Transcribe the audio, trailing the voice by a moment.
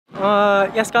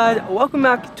Yes guys, welcome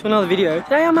back to another video.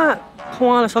 Today I'm at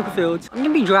Kawana soccer fields. I'm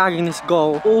gonna be dragging this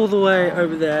goal all the way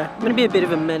over there. I'm gonna be a bit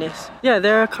of a menace. Yeah,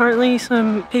 there are currently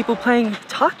some people playing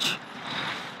touch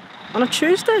on a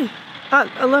Tuesday at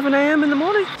 11 AM in the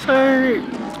morning. So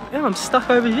yeah, I'm stuck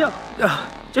over here.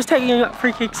 Just taking up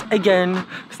free kicks again,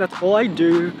 because that's all I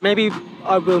do. Maybe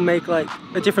I will make like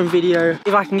a different video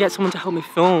if I can get someone to help me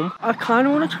film. I kind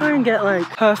of want to try and get like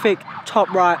perfect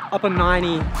top right, upper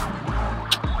 90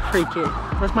 free kick.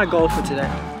 That's my goal for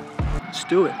today. Let's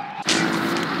do it.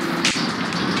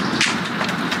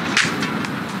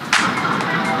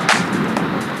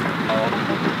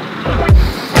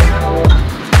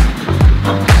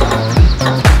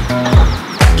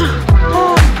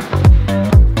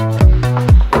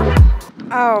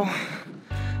 Ow,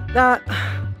 that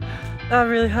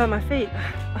really hurt my feet.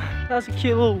 That was a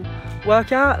cute little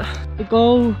workout. The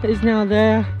goal is now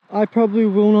there. I probably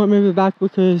will not move it back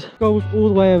because the goal was all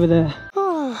the way over there.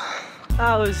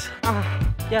 That was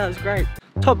great.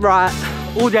 Top right,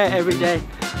 all day, every day.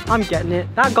 I'm getting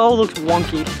it. That goal looks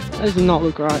wonky. That does not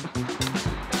look right.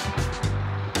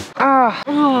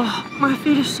 My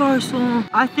feet are so sore.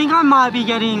 I think I might be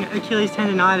getting Achilles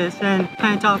tendonitis and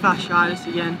plantar fasciitis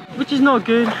again, which is not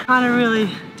good. Kind of really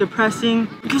depressing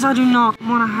because I do not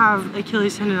want to have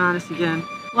Achilles tendonitis again.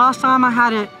 Last time I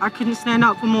had it, I couldn't stand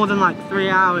up for more than like 3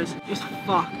 hours. Just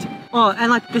fucked. Oh,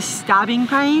 and like the stabbing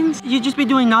pains, you just be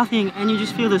doing nothing and you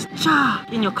just feel this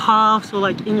in your calves or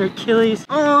like in your Achilles.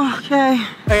 Oh, okay,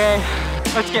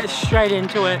 let's get straight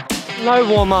into it. No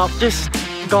warm up, just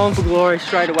going for glory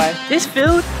straight away. This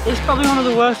field is probably one of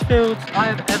the worst fields I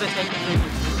have ever taken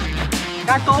pictures.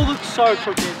 That goal looks so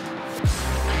crooked.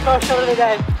 First shot of the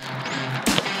day.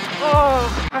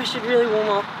 Oh, I should really warm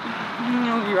up.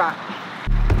 You'll be right.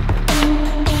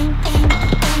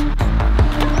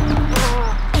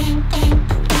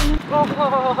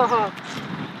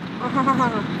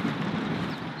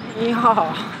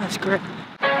 Yeah, that's great.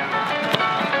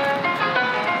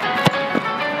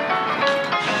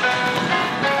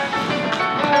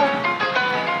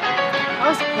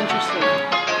 Interesting.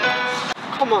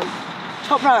 Come on,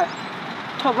 top right,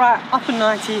 upper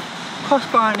 90,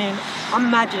 crossbar and in. I'm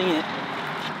imagining it.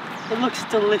 It looks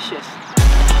delicious.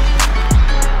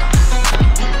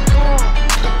 Oh,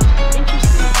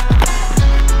 interesting.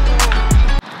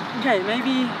 Okay,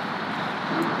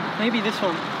 maybe this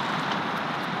one.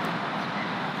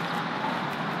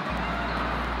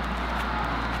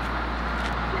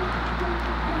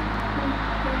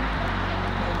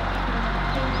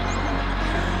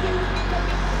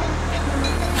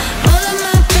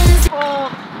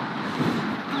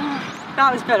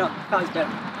 That was better.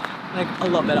 Like, a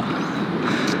lot better.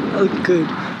 That looked good.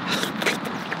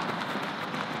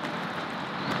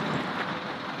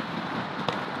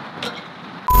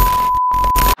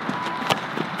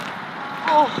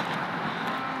 Oh,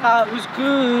 that was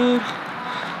good.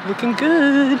 Looking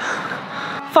good.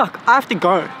 Fuck, I have to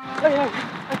go. Okay.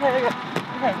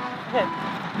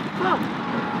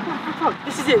 Fuck.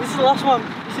 This is it. This is the last one.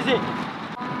 This is it.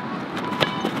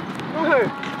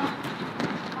 No.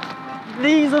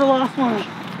 These are the last ones.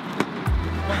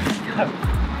 Let's go.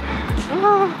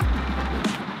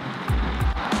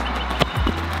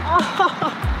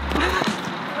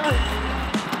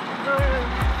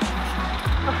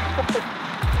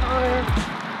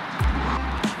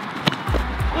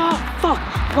 Oh, fuck.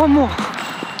 One more.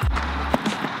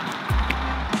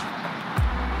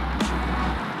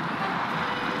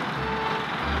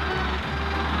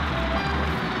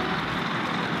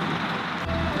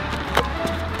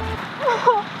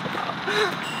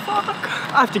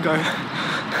 I have to go.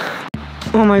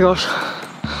 Oh my gosh.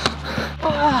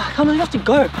 I can't believe I have to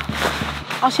go.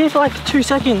 I was here for like 2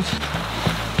 seconds.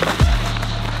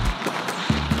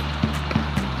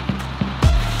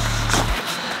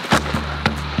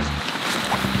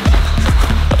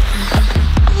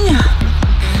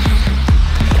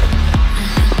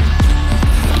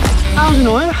 That was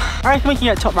annoying. I reckon we can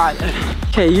get top right though.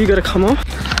 Okay, you gotta come off.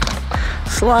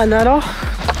 Slide that off.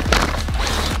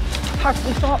 Pack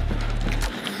this up.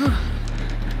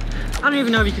 I don't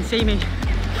even know if you can see me.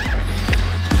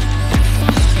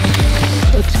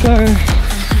 Let's go.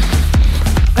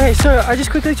 Okay, so I just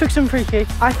quickly took some free kick.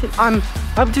 I think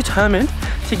I'm determined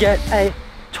to get a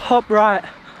top right,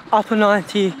 upper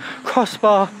 90,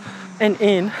 crossbar and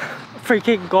in free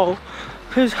kick goal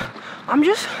because I'm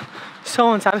just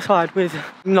so unsatisfied with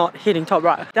not hitting top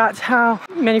right. That's how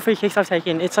many free kicks I've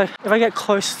taken. It's like if I get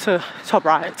close to top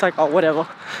right, it's like, oh, whatever.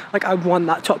 Like I won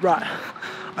that top right.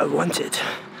 I want it.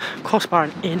 Crossbar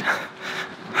and in.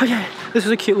 Okay, this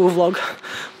was a cute little vlog.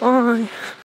 Bye.